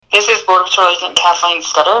Border Patrol Agent Kathleen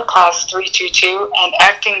Scudder, Class 322, and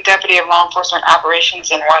Acting Deputy of Law Enforcement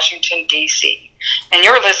Operations in Washington, D.C. And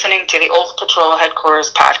you're listening to the Old Patrol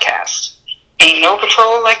Headquarters podcast. Ain't no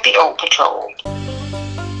patrol like the Old Patrol.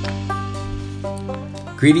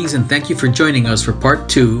 Greetings and thank you for joining us for part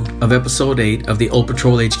 2 of episode 8 of the Old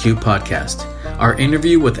Patrol HQ podcast. Our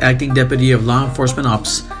interview with Acting Deputy of Law Enforcement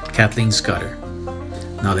Ops, Kathleen Scudder.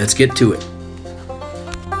 Now let's get to it.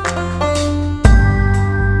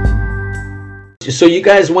 So you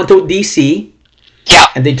guys went to DC. Yeah.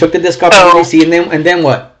 And they took the disc off in DC, and then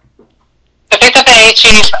what? I picked up an A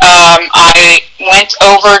chief. I went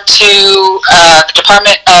over to the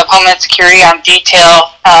Department of Homeland Security on detail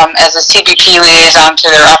as a CBP liaison to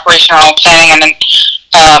their operational planning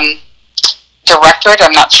and directorate.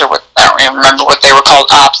 I'm not sure I don't even remember what they were called.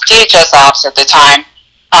 DHS ops at the time.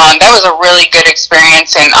 That was a really good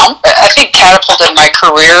experience, and I think catapulted my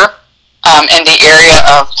career in the area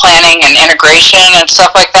of planning and integration and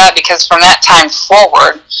stuff like that, because from that time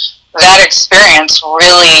forward, that experience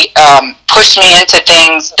really pushed me into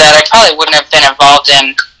things that I probably wouldn't have been involved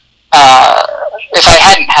in if I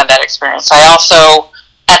hadn't had that experience. I also,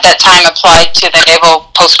 at that time, applied to the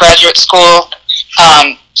Naval Postgraduate School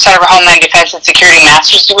Center for Homeland Defense and Security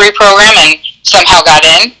Master's Degree Program and somehow got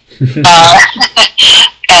in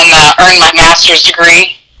and earned my master's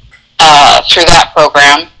degree through that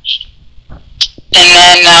program. And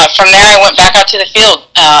then from there, I went back out to the field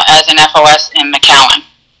as an FOS in McAllen.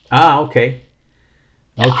 Ah, okay.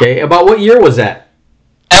 Okay. About what year was that?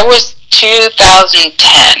 That was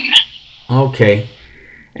 2010. Okay.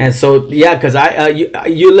 And so, yeah, because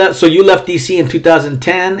you left. So you left DC in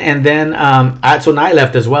 2010, and then so I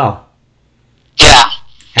left as well. Yeah.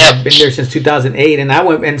 Yep. I've been there since 2008, and I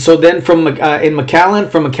went. And so then from in McAllen,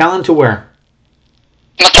 from McAllen to where?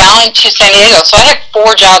 McAllen to San Diego. So I had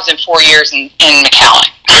 4 jobs in 4 years in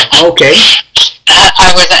McAllen. Okay.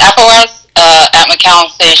 I was an FOS at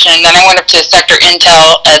McAllen Station. Then I went up to Sector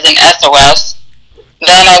Intel as an SOS.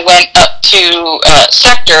 Then I went up to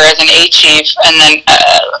Sector as an A Chief, and then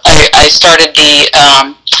I started the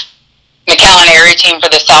McAllen area team for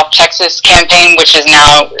the South Texas campaign, which is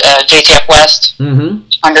now JTF West,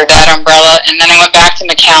 under that umbrella. And then I went back to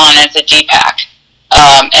McAllen as a DPAC.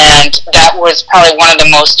 And that was probably one of the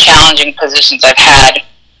most challenging positions I've had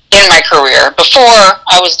in my career. Before,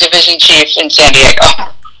 I was division chief in San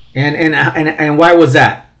Diego. And why was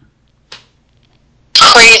that?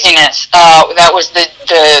 Craziness. That was the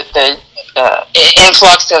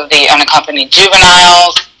influx of the unaccompanied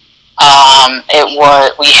juveniles.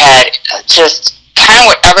 We had just kind of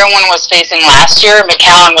what everyone was facing last year.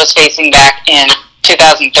 McAllen was facing back in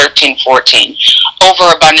 2013-14.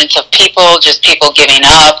 Overabundance of people, just people giving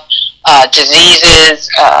up, diseases.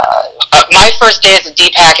 My first day as a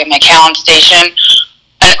DPAC at McAllen Station,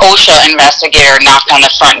 an OSHA investigator knocked on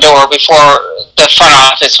the front door before the front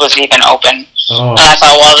office was even open. Oh. And I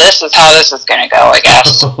thought, well, this is how this is going to go, I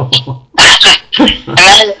guess. And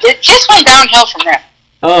then it just went downhill from there.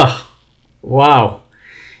 Oh, wow.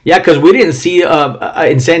 Yeah, because we didn't see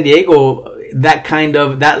in San Diego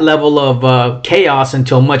that level of chaos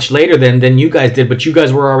until much later than you guys did, but you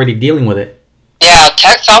guys were already dealing with it. Yeah,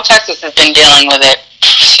 South Texas has been dealing with it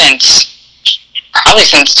probably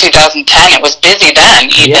since 2010. It was busy then,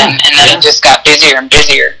 and then it just got busier and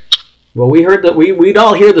busier. Well, we heard that we'd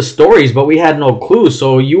all hear the stories, but we had no clue.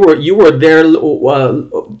 So you were there,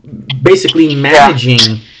 basically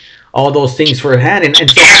managing all those things for hand. And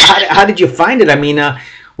so, how did you find it? I mean,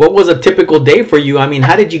 what was a typical day for you? I mean,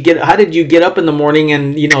 how did you get up in the morning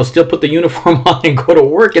and still put the uniform on and go to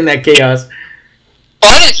work in that chaos?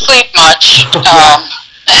 Well, I didn't sleep much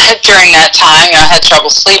during that time. I had trouble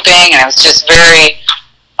sleeping, and it was just very,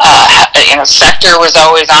 Sector was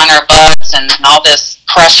always on our butts, and all this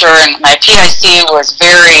pressure. And my PIC was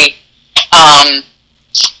very.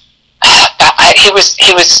 He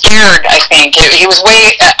was scared. I think he was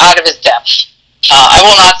way out of his depth. I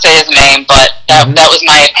will not say his name, but that was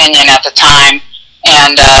my opinion at the time.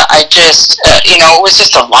 And I just, it was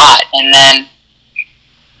just a lot. And then,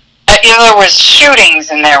 there was shootings,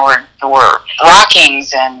 and there were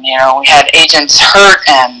rockings, and, we had agents hurt,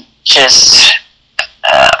 and just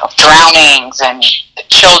drownings, and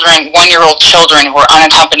children, 1-year-old children who were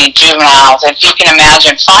unaccompanied juveniles. And if you can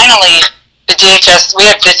imagine, finally, the DHS, we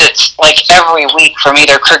had visits like every week from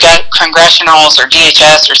either congressionals or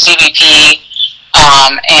DHS or CBP.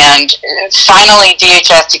 And finally,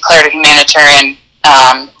 DHS declared a humanitarian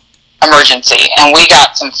emergency, and we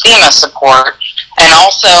got some FEMA support and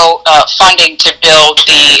also funding to build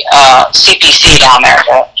the CPC down there,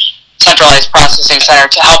 the Centralized Processing Center,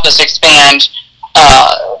 to help us expand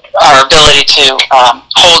our ability to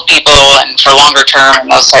hold people and for longer term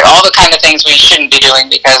and those all the kind of things we shouldn't be doing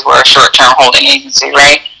because we're a short-term holding agency,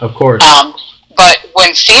 right? Of course. But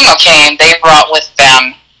when FEMA came, they brought with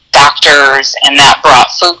them doctors, and that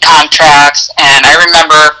brought food contracts. And I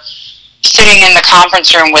remember sitting in the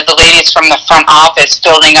conference room with the ladies from the front office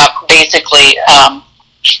building up basically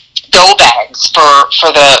dough bags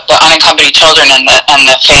for the unaccompanied children and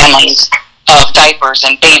the families of diapers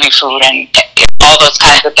and baby food and all those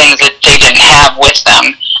kinds of things that they didn't have with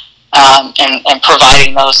them, and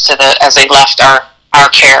providing those as they left our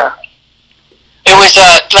care. It was,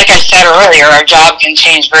 like I said earlier, our job can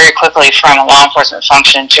change very quickly from a law enforcement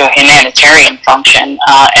function to a humanitarian function,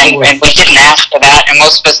 and we didn't ask for that, and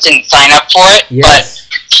most of us didn't sign up for it. Yes.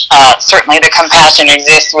 But certainly the compassion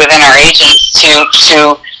exists within our agents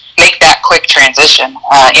to make that quick transition.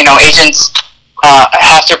 Agents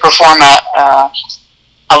have to perform a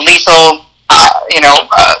lethal,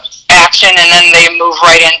 action, and then they move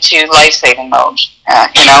right into life-saving mode.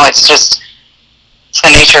 It's the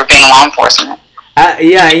nature of being law enforcement.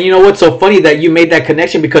 Yeah, and you know what's so funny that you made that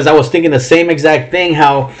connection, because I was thinking the same exact thing.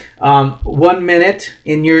 How 1 minute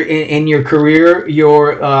in your career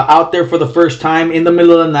you're out there for the first time in the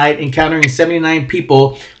middle of the night, encountering 79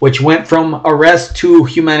 people, which went from arrest to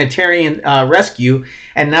humanitarian rescue,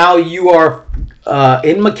 and now you are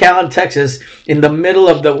in McAllen, Texas, in the middle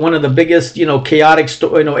of one of the biggest chaotic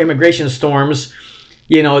immigration storms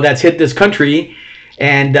that's hit this country.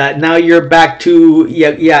 And now you're back to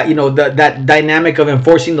that dynamic of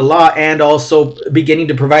enforcing the law and also beginning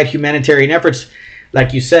to provide humanitarian efforts,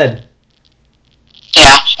 like you said.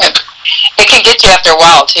 Yeah, it can get you after a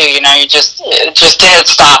while too. You just didn't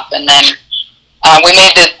stop, and then we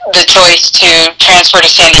made the choice to transfer to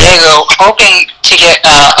San Diego, hoping to get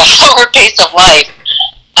a slower pace of life,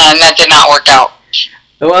 and that did not work out.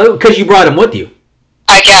 Well, because you brought him with you.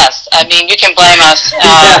 I guess. I mean, you can blame us.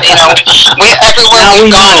 Everywhere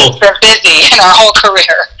we've gone, we're busy in our whole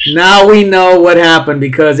career. Now we know what happened,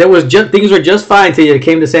 because things were just fine till you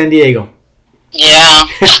came to San Diego. Yeah,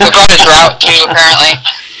 we brought a drought too, apparently.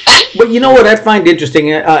 But you know what I find interesting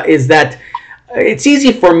is that it's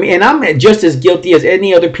easy for me, and I'm just as guilty as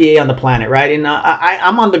any other PA on the planet, right? And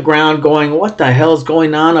I'm on the ground going, what the hell's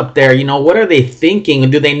going on up there? What are they thinking?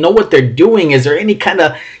 Do they know what they're doing? Is there any kind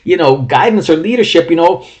of, guidance or leadership?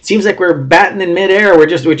 Seems like we're batting in midair. We're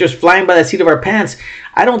just flying by the seat of our pants.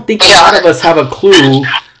 I don't think a lot of us have a clue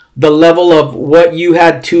the level of what you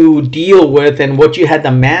had to deal with and what you had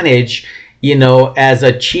to manage, as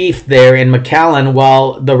a chief there in McAllen,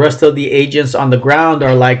 while the rest of the agents on the ground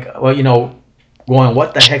are like, well, going,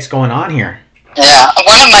 what the heck's going on here? Yeah,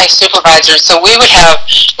 one of my supervisors, so we went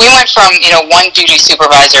from, one duty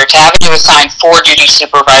supervisor to having to assign 4 duty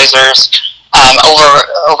supervisors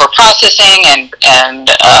over processing and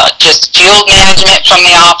just field management from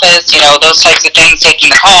the office, those types of things, taking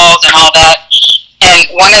the calls and all that. And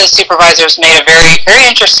one of the supervisors made a very, very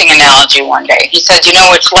interesting analogy one day. He said,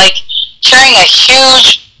 it's like carrying a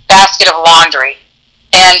huge basket of laundry,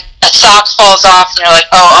 and a sock falls off, and you're like,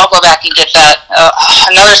 oh, I'll go back and get that.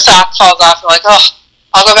 Another sock falls off, and you're like, oh,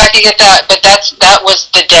 I'll go back and get that. But that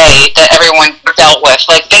was the day that everyone dealt with.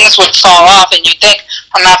 Like, things would fall off, and you think,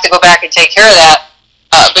 I'm going to have to go back and take care of that.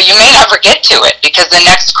 But you may never get to it, because the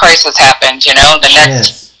next crisis happens, the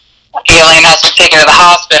next alien has to be taken to the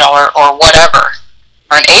hospital or whatever.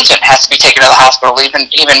 Or an agent has to be taken to the hospital,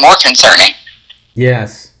 even more concerning.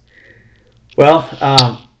 Yes. Well,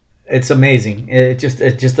 it's amazing. It's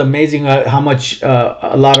just amazing how much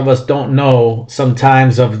a lot of us don't know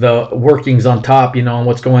sometimes of the workings on top, and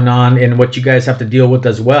what's going on and what you guys have to deal with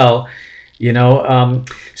as well,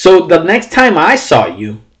 So the next time I saw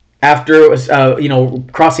you after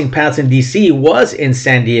crossing paths in DC was in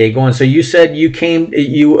San Diego, and so you said you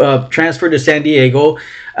transferred to San Diego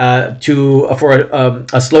for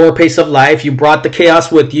a slower pace of life. You brought the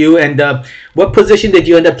chaos with you, and what position did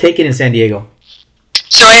you end up taking in San Diego?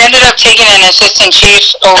 So I ended up taking an assistant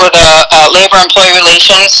chief over the labor employee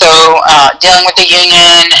relations, so dealing with the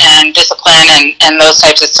union and discipline and those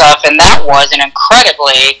types of stuff, and that was an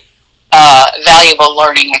incredibly valuable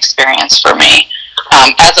learning experience for me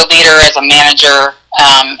as a leader, as a manager,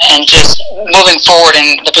 and just moving forward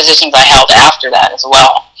in the positions I held after that as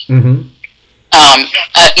well. Mm-hmm.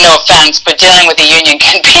 No offense, but dealing with the union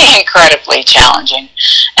can be incredibly challenging.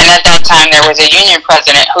 And at that time, there was a union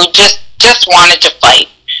president who just wanted to fight.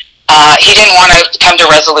 He didn't want to come to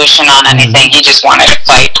resolution on anything. He just wanted to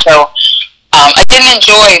fight. So I didn't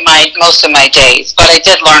enjoy most of my days, but I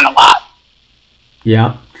did learn a lot.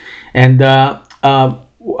 Yeah. And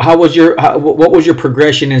what was your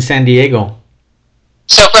progression in San Diego?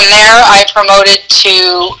 So from there, I promoted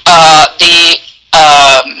to the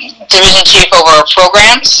division chief over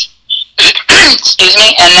programs. Excuse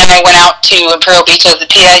me. And then I went out to Imperial Beach as the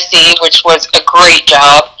PIC, which was a great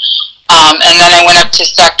job. And then I went up to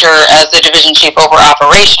sector as the division chief over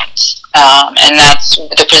operations. And that's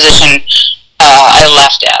the position I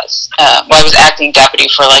left as. I was acting deputy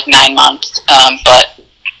for like 9 months, but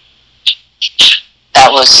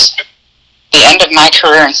that was the end of my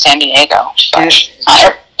career in San Diego.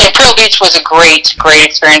 Imperial Beach was a great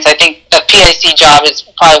experience. I think the PIC job is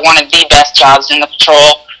probably one of the best jobs in the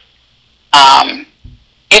patrol.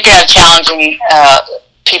 You can have challenging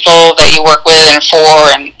people that you work with and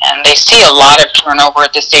for, and they see a lot of turnover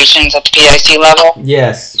at the stations at the PIC level.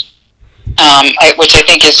 Yes. Which I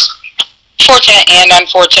think is fortunate and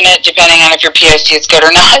unfortunate, depending on if your PIC is good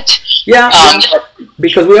or not. Yeah,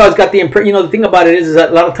 because we always got the impression. You know, the thing about it is that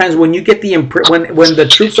a lot of times when you get the when the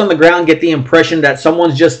troops on the ground get the impression that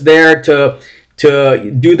someone's just there to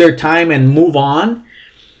do their time and move on.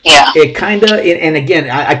 Yeah. It kind of, and again,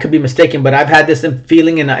 I could be mistaken, but I've had this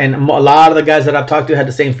feeling, and a lot of the guys that I've talked to had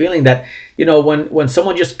the same feeling that, you know, when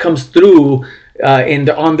someone just comes through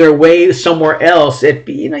on their way somewhere else,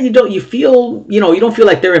 you don't feel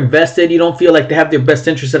like they're invested. You don't feel like they have their best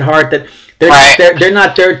interest at heart. That they're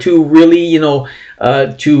not there to really,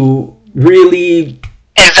 to really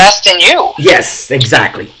invest in you. Yes,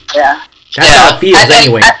 exactly. Yeah. That's how it feels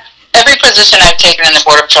anyway. Every position I've taken in the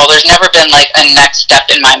Border Patrol, there's never been like a next step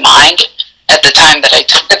in my mind at the time that I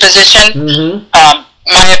took the position. Mm-hmm.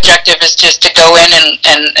 My objective is just to go in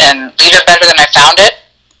and leave it better than I found it,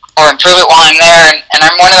 or improve it while I'm there. And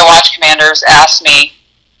I'm one of the watch commanders asked me,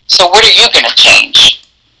 so what are you going to change?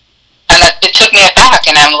 And it took me aback,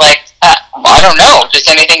 and I'm like, well, I don't know. Does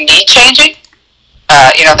anything need changing?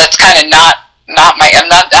 That's kind of not my. I'm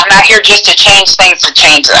not here just to change things to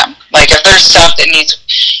change them. Like if there's stuff that needs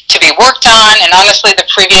to be worked on, and honestly, the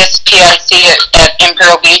previous PIC at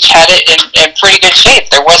Imperial Beach had it in pretty good shape.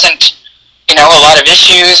 There wasn't, a lot of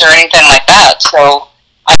issues or anything like that. So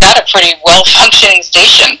I got a pretty well-functioning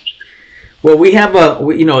station. Well, we have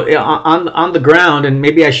on the ground, and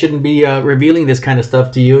maybe I shouldn't be revealing this kind of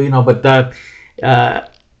stuff to you, but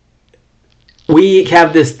we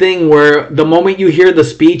have this thing where the moment you hear the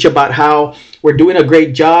speech about how we're doing a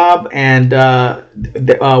great job and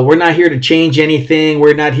we're not here to change anything,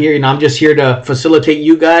 we're not here, I'm just here to facilitate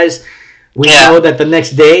you guys, we know that the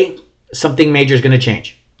next day something major is going to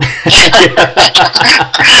change.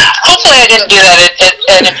 Hopefully I didn't do that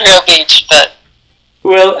at Imperial Beach, but...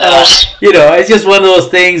 Well, it's just one of those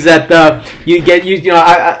things that you get.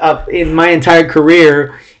 I in my entire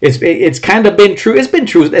career, it's kind of been true. It's been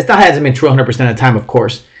true. It hasn't been true 100% of the time, of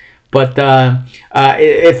course. But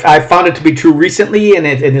if I found it to be true recently, and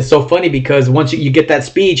it's so funny because once you get that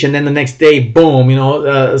speech, and then the next day, boom,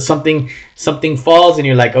 something falls, and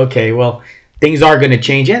you're like, okay, well, things are going to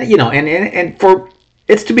change, and and for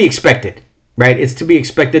it's to be expected. Right, it's to be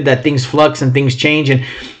expected that things flux and things change, and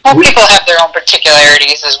people have their own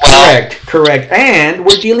particularities as well. Correct, and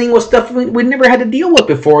we're dealing with stuff we never had to deal with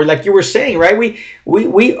before, like you were saying, right?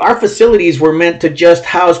 We our facilities were meant to just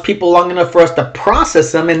house people long enough for us to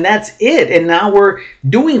process them, and that's it. And now we're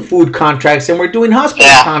doing food contracts, and we're doing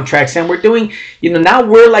hospital contracts, and we're doing, now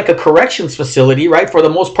we're like a corrections facility, right? For the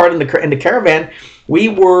most part, in the caravan, we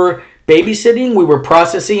were babysitting, we were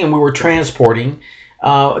processing, and we were transporting.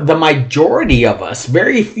 The majority of us,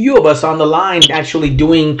 very few of us on the line actually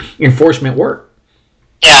doing enforcement work.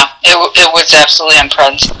 Yeah, it was absolutely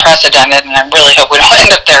unprecedented, and I really hope we don't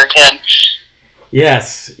end up there again.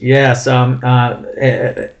 Yes.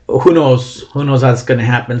 Who knows how it's going to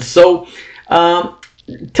happen. So,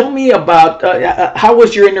 tell me about how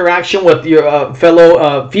was your interaction with your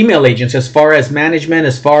fellow female agents, as far as management,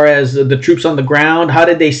 as far as the troops on the ground. How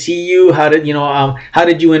did they see you? How did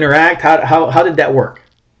you interact? How did that work?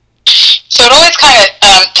 So it always kind of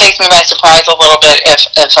takes me by surprise a little bit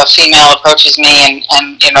if a female approaches me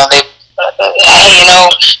and they hey,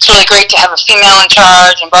 it's really great to have a female in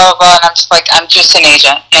charge and blah blah blah, and I'm just like, I'm just an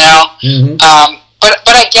agent, Mm-hmm.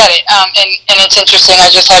 But I get it, and it's interesting. I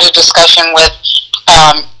just had a discussion with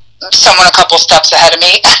someone a couple steps ahead of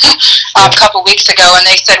me a couple weeks ago, and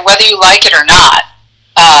they said, whether you like it or not,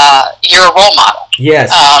 you're a role model. Yes.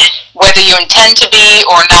 Whether you intend to be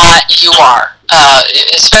or not, you are.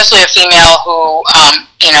 Especially a female who,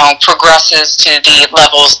 progresses to the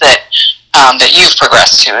levels that you've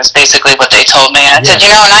progressed to, is basically what they told me. And I said,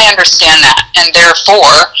 and I understand that, and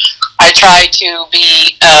therefore I try to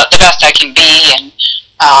be the best I can be, and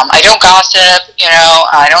I don't gossip,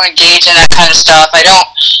 I don't engage in that kind of stuff.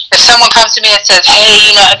 If someone comes to me and says,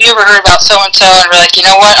 hey, have you ever heard about so-and-so? And we're like, you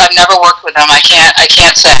know what? I've never worked with them. I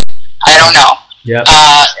can't say. I don't know. Yeah.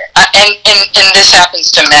 And this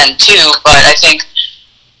happens to men too, but I think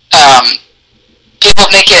people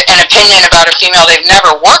make it an opinion about a female they've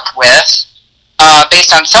never worked with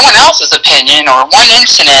based on someone else's opinion or one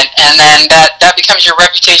incident, and then that becomes your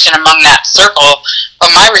reputation among that circle. But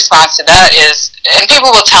my response to that is, and people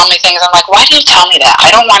will tell me things, I'm like, why do you tell me that? I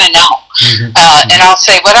don't want to know. And I'll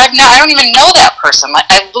say, but I don't even know that person. Like,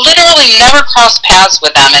 I've literally never crossed paths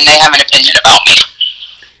with them, and they have an opinion about me.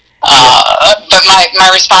 But my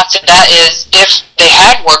response to that is, if they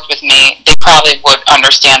had worked with me, they probably would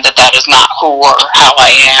understand that is not who or how I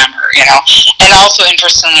am, And also,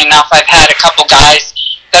 interestingly enough, I've had a couple guys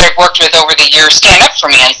that I've worked with over the years stand up for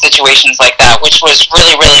me in situations like that, which was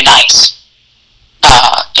really, really nice.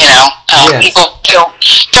 Yes. People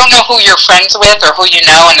don't know who you're friends with or who you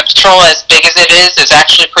know, and the patrol, as big as it is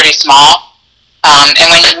actually pretty small. And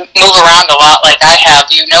when you move around a lot like I have,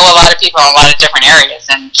 you know a lot of people in a lot of different areas,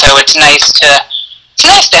 and so it's nice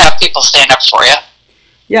to have people stand up for you.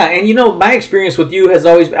 Yeah, and my experience with you has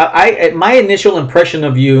always, my initial impression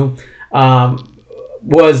of you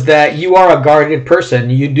was that you are a guarded person.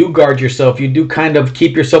 You do guard yourself. You do kind of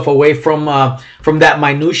keep yourself away from that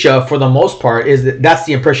minutia for the most part. That's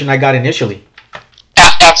the impression I got initially.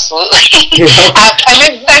 Absolutely.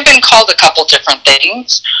 I've been called a couple different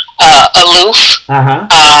things. Aloof. Uh-huh.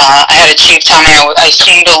 I had a chief tell me I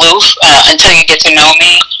seemed aloof until you get to know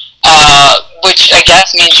me, which I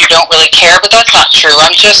guess means you don't really care, but that's not true.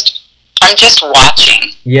 I'm just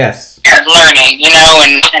watching. Yes. And learning,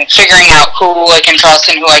 and figuring out who I can trust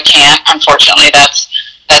and who I can't. Unfortunately, that's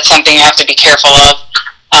something you have to be careful of.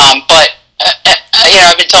 But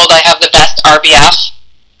I've been told I have the best RBF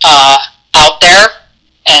out there,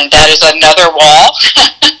 and that is another wall.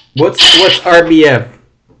 What's RBF?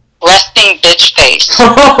 Resting bitch face.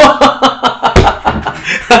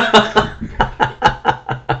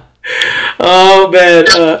 Oh man.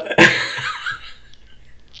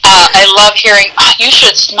 I love hearing, you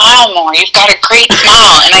should smile more. You've got a great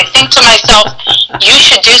smile. And I think to myself, you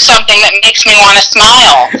should do something that makes me want to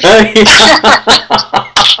smile.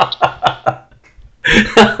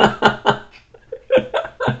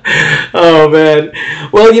 Oh man.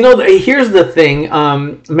 Well, here's the thing,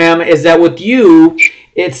 ma'am, is that with you,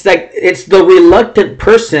 it's the reluctant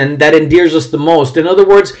person that endears us the most. In other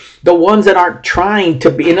words, the ones that aren't trying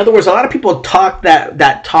to be. In other words, a lot of people talk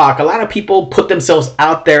that talk. A lot of people put themselves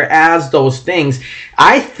out there as those things.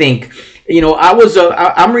 I think,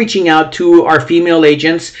 I'm reaching out to our female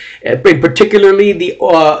agents, particularly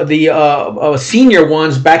the senior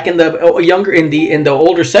ones back in the younger in the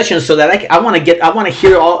older sessions, so that I want to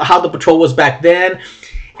hear how the patrol was back then.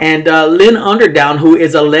 And Lynn Underdown, who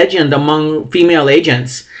is a legend among female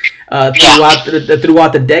agents throughout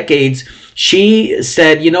the decades, she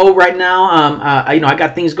said, right now, I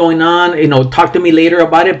got things going on. Talk to me later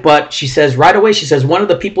about it. But she says right away, one of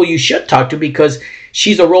the people you should talk to, because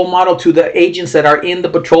she's a role model to the agents that are in the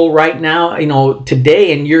patrol right now,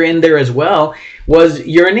 today, and you're in there as well. Was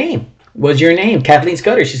your name, Kathleen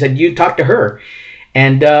Scudder? She said you talked to her,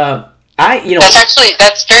 and.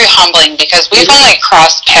 That's very humbling, because we've only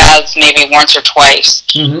crossed paths maybe once or twice,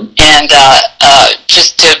 mm-hmm. And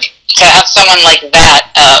just to have someone like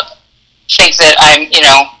that think that I'm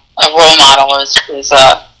a role model is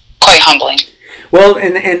quite humbling. Well,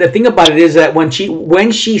 and the thing about it is that when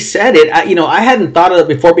she said it, I hadn't thought of it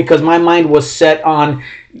before, because my mind was set on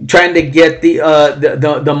trying to get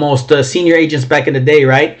the most senior agents back in the day,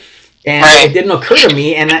 right? And right. It didn't occur to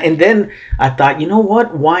me, and then I thought, you know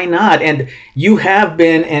what? Why not? And you have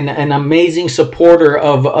been an amazing supporter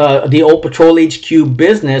of the Old Patrol HQ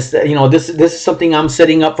business. This is something I'm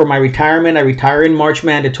setting up for my retirement. I retire in March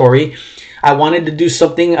mandatory. I wanted to do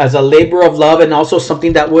something as a labor of love, and also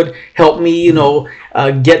something that would help me,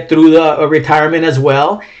 get through the retirement as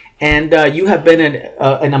well. And you have been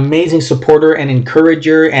an amazing supporter and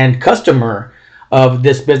encourager and customer of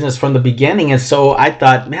this business from the beginning. And so I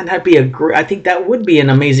thought, man, I think that would be an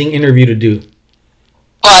amazing interview to do.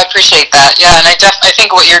 Well, I appreciate that. Yeah, and I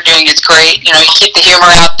think what you're doing is great. You keep the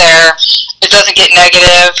humor out there. It doesn't get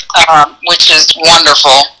negative, which is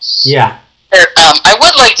wonderful. Yeah. I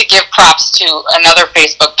would like to give props to another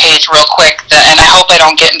Facebook page real quick, and I hope I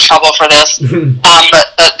don't get in trouble for this.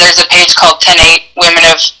 But there's a page called 10-8 Women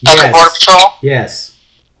of the Border Patrol. Yes.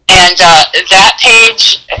 And that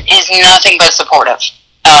page is nothing but supportive.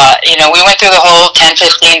 We went through the whole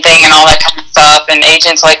 10-15 thing and all that kind of stuff, and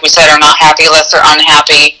agents, like we said, are not happy unless they're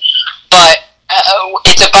unhappy. But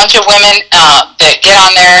it's a bunch of women that get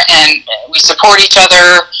on there and we support each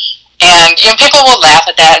other. And people will laugh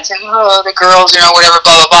at that and say, "Oh, the girls, whatever,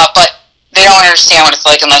 blah blah blah." But they don't understand what it's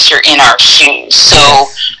like unless you're in our shoes. So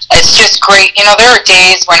it's just great. There are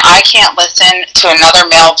days when I can't listen to another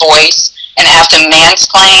male voice and have to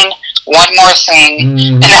mansplain one more thing,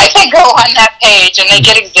 and I can go on that page and they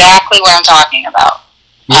get exactly what I'm talking about.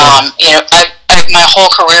 I've my whole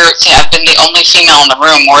career, I've been the only female in the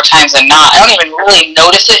room more times than not. I don't even really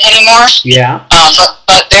notice it anymore. Yeah.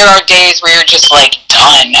 But there are days where you're just like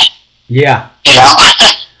done. Yeah.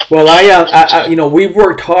 Well, we've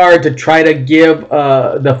worked hard to try to give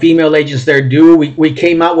the female agents their due. We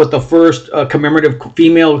came out with the first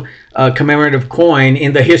female commemorative coin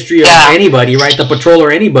in the history of anybody, right? The patrol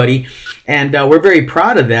or anybody, and we're very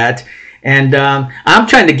proud of that. And I'm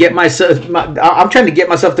trying to get myself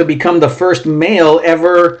to become the first male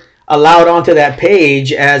ever allowed onto that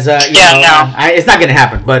page as it's not going to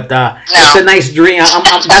happen, but it's a nice dream.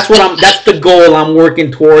 That's the goal I'm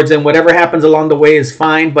working towards, and whatever happens along the way is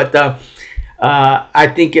fine. But I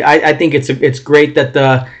think it's great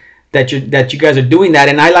that you guys are doing that.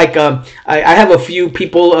 And I have a few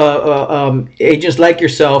people, agents like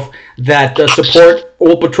yourself, that support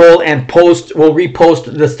Old Patrol and will repost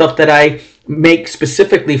the stuff that I make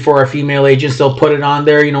specifically for our female agents. They'll put it on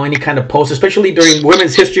there, any kind of post, especially during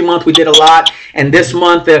Women's History Month. We did a lot, and this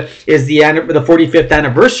month is the 45th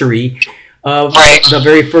anniversary of the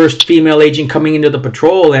very first female agent coming into the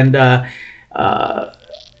patrol, and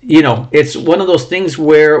it's one of those things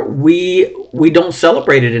where we don't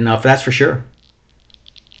celebrate it enough. That's for sure.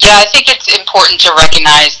 Yeah, I think it's important to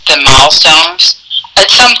recognize the milestones. At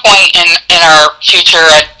some point in our future,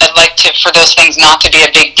 I'd like for those things not to be a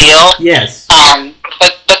big deal. Yes.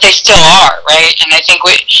 But they still are, right? And I think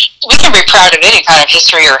we can be proud of any kind of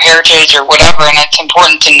history or heritage or whatever, and it's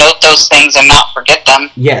important to note those things and not forget them.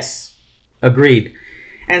 Yes, agreed.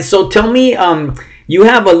 And so tell me, you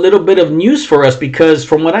have a little bit of news for us, because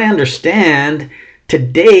from what I understand,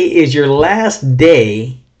 today is your last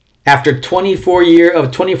day after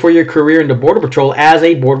 24-year career in the Border Patrol as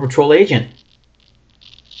a Border Patrol agent.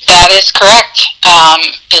 That is correct.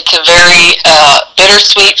 It's a very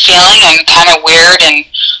bittersweet feeling and kind of weird, and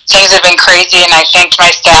things have been crazy, and I thanked my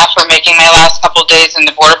staff for making my last couple days in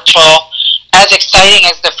the Border Patrol as exciting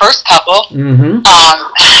as the first couple. Mm-hmm.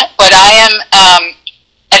 But I am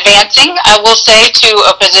advancing, I will say, to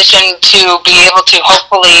a position to be able to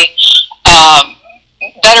hopefully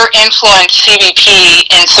better influence CBP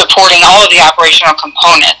in supporting all of the operational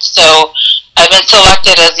components. So I've been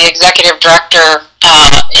selected as the executive director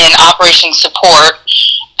in operations support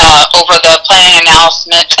over the planning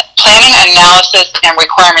analysis and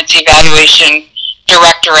requirements evaluation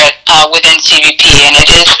directorate within CBP, and it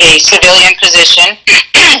is a civilian position.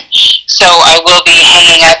 So I will be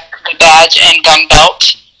hanging up the badge and gun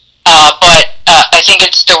belt, but I think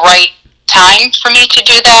it's the right time for me to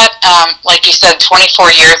do that. Like you said,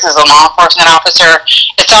 24 years as a law enforcement officer,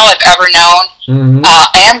 it's all I've ever known. Mm-hmm. I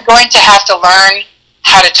am going to have to learn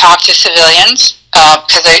how to talk to civilians,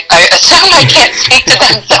 because I assume I can't speak to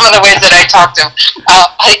them some of the ways that I talk to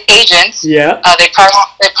agents. Yeah. They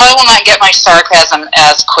probably will not get my sarcasm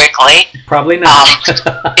as quickly. Probably not.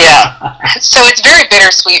 Yeah. So it's very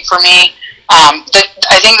bittersweet for me. I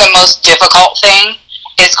think the most difficult thing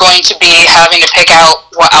is going to be having to pick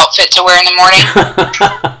out what outfit to wear in the morning.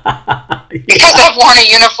 Because I've worn a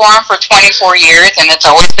uniform for 24 years, and it's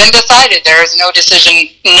always been decided. There is no decision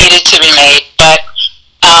needed to be made. But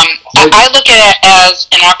I look at it as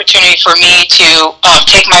an opportunity for me to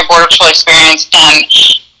take my Border Patrol experience and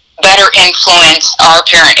better influence our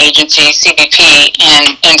parent agency, CBP,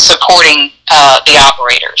 in supporting the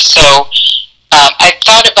operators. So I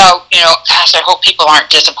thought about, gosh, I hope people aren't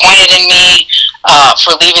disappointed in me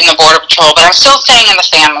for leaving the Border Patrol, but I'm still staying in the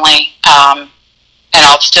family, and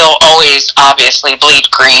I'll still always, obviously, bleed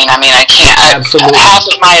green. I mean, I can't. Absolutely. Half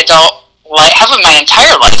of my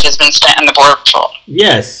entire life has been spent in the Border Patrol.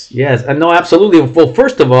 Yes. No, absolutely. Well,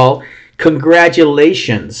 first of all,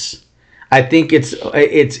 congratulations. I think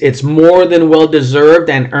it's more than well deserved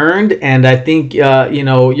and earned, and I think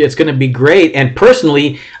it's going to be great. And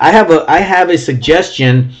personally, I have a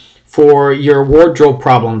suggestion for your wardrobe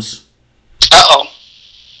problems. Uh-oh.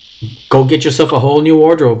 Go get yourself a whole new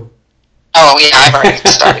wardrobe. Oh, yeah, I've already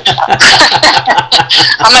started.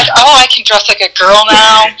 I'm like, I can dress like a girl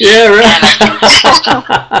now. Yeah,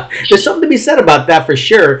 right. There's something to be said about that for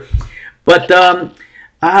sure. But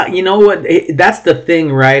you know what? That's the thing,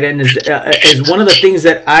 right? And is one of the things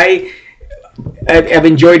that I've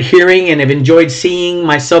enjoyed hearing and have enjoyed seeing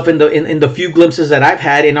myself in the few glimpses that I've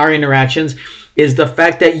had in our interactions is the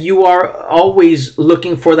fact that you are always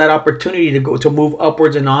looking for that opportunity to move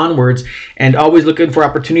upwards and onwards, and always looking for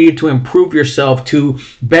opportunity to improve yourself, to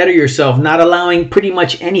better yourself, not allowing pretty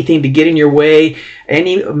much anything to get in your way,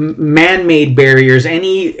 any man-made barriers,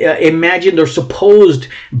 any imagined or supposed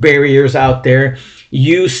barriers out there.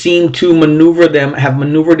 You seem to have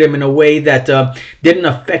maneuvered them in a way that didn't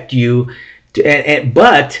affect you,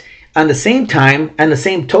 but on the same time, and the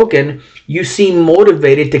same token, you seem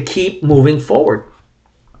motivated to keep moving forward.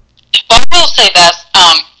 Well, I will say this.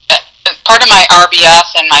 Part of my RBF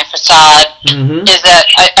and my facade is that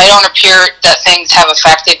I don't appear that things have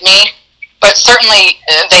affected me, but certainly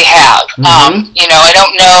they have. I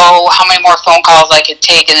don't know how many more phone calls I could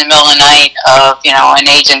take in the middle of the night of, an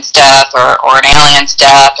agent's death or an alien's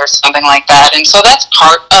death or something like that. And so that's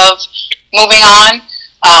part of moving on,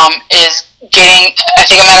 is getting, I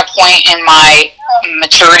think I'm at a point in my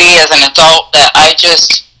maturity as an adult that I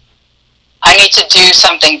need to do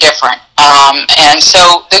something different. And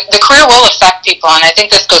so the career will affect people, and I think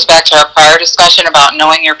this goes back to our prior discussion about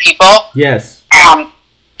knowing your people. Yes.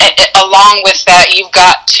 Along with that, you've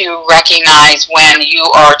got to recognize when you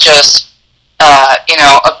are just,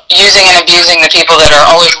 using and abusing the people that are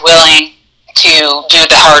always willing to do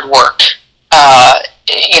the hard work.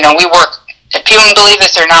 We work, people believe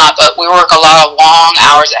this or not, but we work a lot of long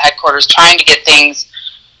hours at headquarters trying to get things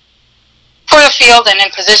for the field and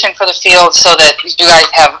in position for the field so that you guys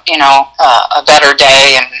have, a better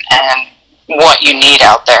day and what you need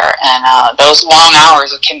out there. And those long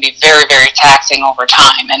hours can be very, very taxing over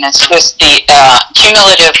time. And it's just the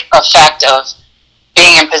cumulative effect of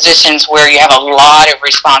being in positions where you have a lot of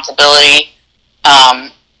responsibility,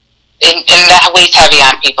 and that weighs heavy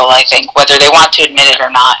on people, I think, whether they want to admit it or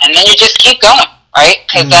not. And then you just keep going, right?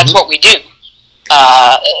 Because that's what we do.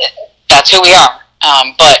 That's who we are.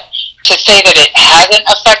 But to say that it hasn't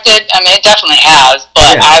affected, I mean, it definitely has,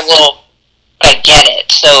 but yes. I get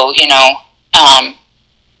it. So, if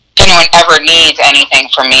anyone ever needs anything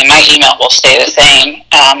from me, my email will stay the same.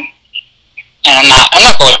 And I'm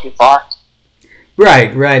not going too far.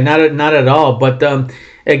 Right. Not at all. But,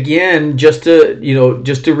 again, just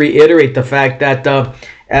to reiterate the fact that,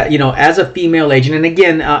 as a female agent, and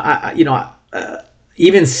again,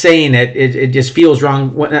 even saying it just feels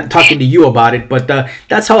wrong when talking to you about it. But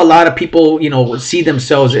that's how a lot of people, see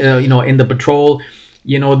themselves, in the patrol.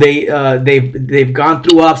 They've gone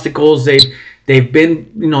through obstacles. They've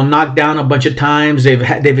been, knocked down a bunch of times.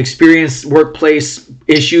 They've experienced workplace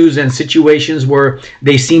issues and situations where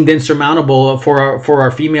they seemed insurmountable for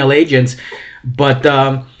our female agents. But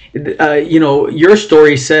your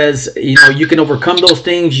story says, you can overcome those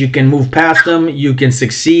things, you can move past them, you can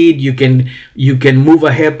succeed, you can move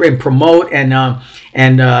ahead and promote and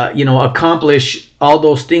accomplish all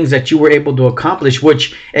those things that you were able to accomplish,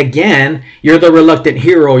 which again, you're the reluctant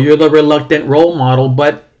hero, you're the reluctant role model,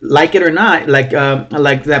 but like it or not, like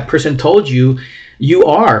that person told you, you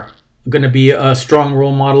are going to be a strong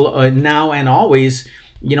role model now and always,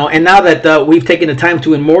 and now that we've taken the time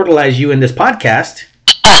to immortalize you in this podcast,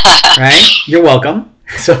 right? You're welcome.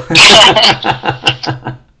 So,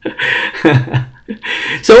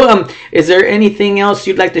 is there anything else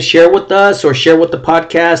you'd like to share with us or share with the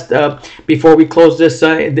podcast before we close this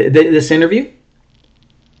interview?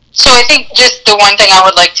 So I think just the one thing I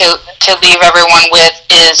would like to leave everyone with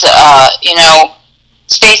is,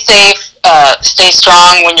 stay safe, stay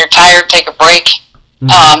strong. When you're tired, take a break.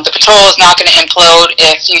 Mm-hmm. The patrol is not going to implode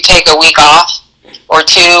if you take a week off or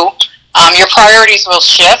two. Your priorities will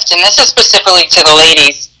shift, and this is specifically to the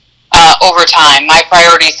ladies, over time. My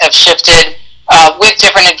priorities have shifted with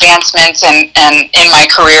different advancements and in my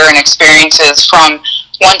career and experiences. From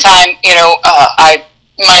one time, I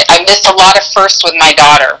missed a lot of firsts with my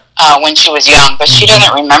daughter when she was young, but she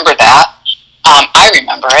doesn't remember that. I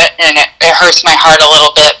remember it, and it hurts my heart a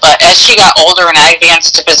little bit. But as she got older and I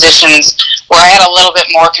advanced to positions where I had a little bit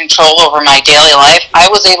more control over my daily life, I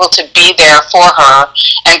was able to be there for her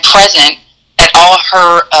and present at all of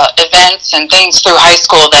her events and things through high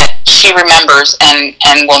school that she remembers and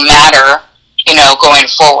will matter, going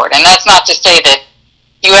forward. And that's not to say that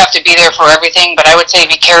you have to be there for everything, but I would say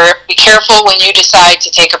be careful when you decide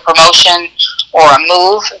to take a promotion or a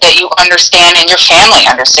move, that you understand and your family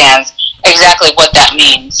understands exactly what that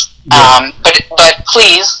means. Yeah. But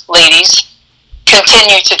please, ladies,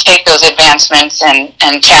 continue to take those advancements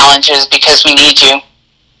and challenges, because we need you.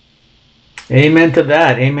 Amen to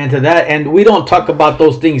that. And we don't talk about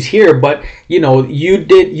those things here, but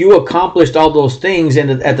you accomplished all those things,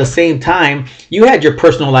 and at the same time, you had your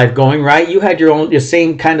personal life going, right? You had your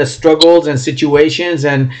same kind of struggles and situations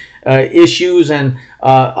and issues and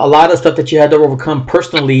a lot of stuff that you had to overcome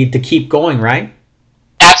personally to keep going, right?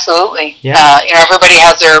 Absolutely. Yeah. Everybody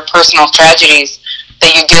has their personal tragedies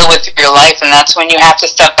that you deal with through your life, and that's when you have to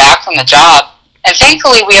step back from the job. And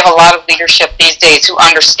thankfully, we have a lot of leadership these days who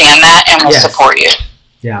understand that and will support you.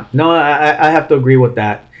 Yeah. No, I have to agree with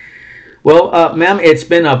that. Well, ma'am, it's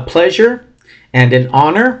been a pleasure and an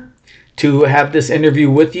honor to have this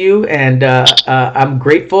interview with you, and I'm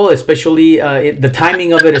grateful, especially the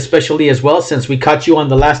timing of it, especially as well, since we caught you on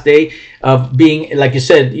the last day of being, like you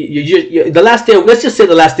said, the last day. Let's just say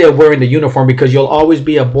the last day of wearing the uniform, because you'll always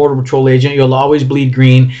be a Border Patrol agent. You'll always bleed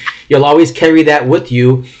green. You'll always carry that with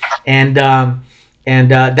you, and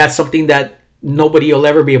that's something that nobody will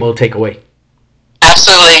ever be able to take away.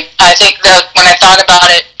 Absolutely. I think that when I thought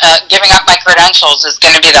about it, giving up my credentials is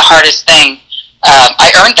going to be the hardest thing.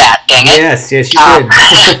 I earned that, dang it. Yes, you did.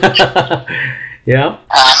 Yeah.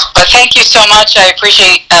 But thank you so much. I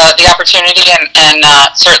appreciate the opportunity, and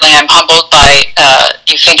certainly I'm humbled by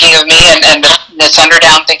you thinking of me and Ms.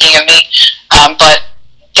 Underdown thinking of me. But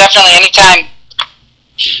definitely anytime.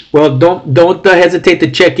 Well, don't hesitate to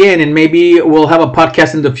check in, and maybe we'll have a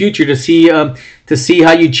podcast in the future to see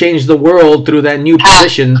how you change the world through that new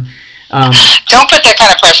position. Don't put that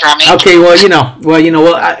kind of pressure on me. Okay,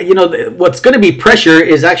 what's going to be pressure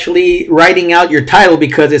is actually writing out your title,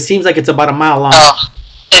 because it seems like it's about a mile long. Oh,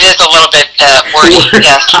 it is a little bit wordy.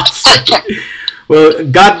 Yes. Well,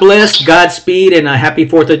 God bless, Godspeed, and a happy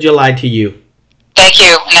 4th of July to you. Thank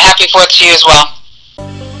you, and a happy 4th to you as well.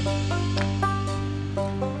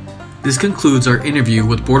 This concludes our interview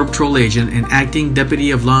with Border Patrol Agent and Acting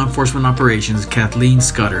Deputy of Law Enforcement Operations, Kathleen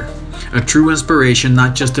Scudder. A true inspiration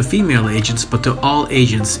not just to female agents, but to all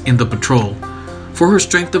agents in the patrol, for her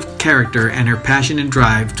strength of character and her passion and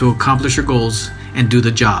drive to accomplish her goals and do the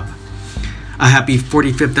job. A happy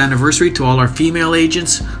 45th anniversary to all our female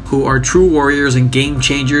agents who are true warriors and game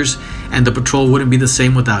changers, and the patrol wouldn't be the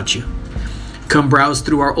same without you. Come browse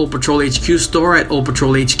through our Old Patrol HQ store at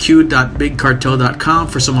oldpatrolhq.bigcartel.com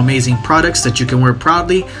for some amazing products that you can wear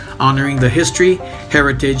proudly, honoring the history,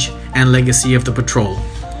 heritage, and legacy of the patrol,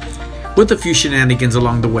 with a few shenanigans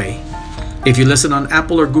along the way. If you listen on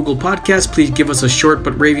Apple or Google Podcasts, please give us a short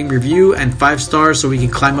but raving review and 5 stars so we can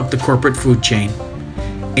climb up the corporate food chain.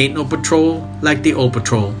 Ain't no patrol like the Old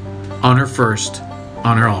Patrol. Honor first,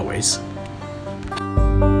 honor always.